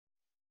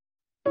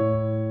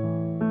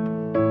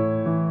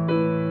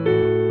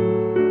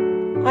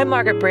I'm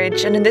Margaret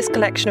Bridge, and in this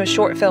collection of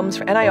short films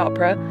for NI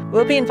Opera,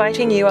 we'll be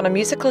inviting you on a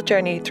musical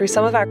journey through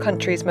some of our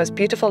country's most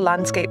beautiful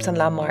landscapes and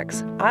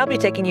landmarks. I'll be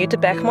taking you to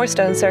Beaghmore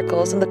Stone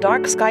Circles and the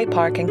Dark Sky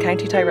Park in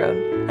County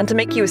Tyrone. And to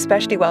make you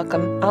especially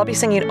welcome, I'll be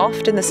singing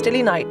Oft in the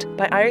Stilly Night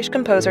by Irish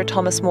composer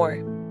Thomas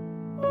Moore.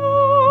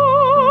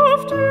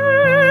 Oft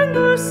in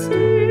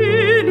the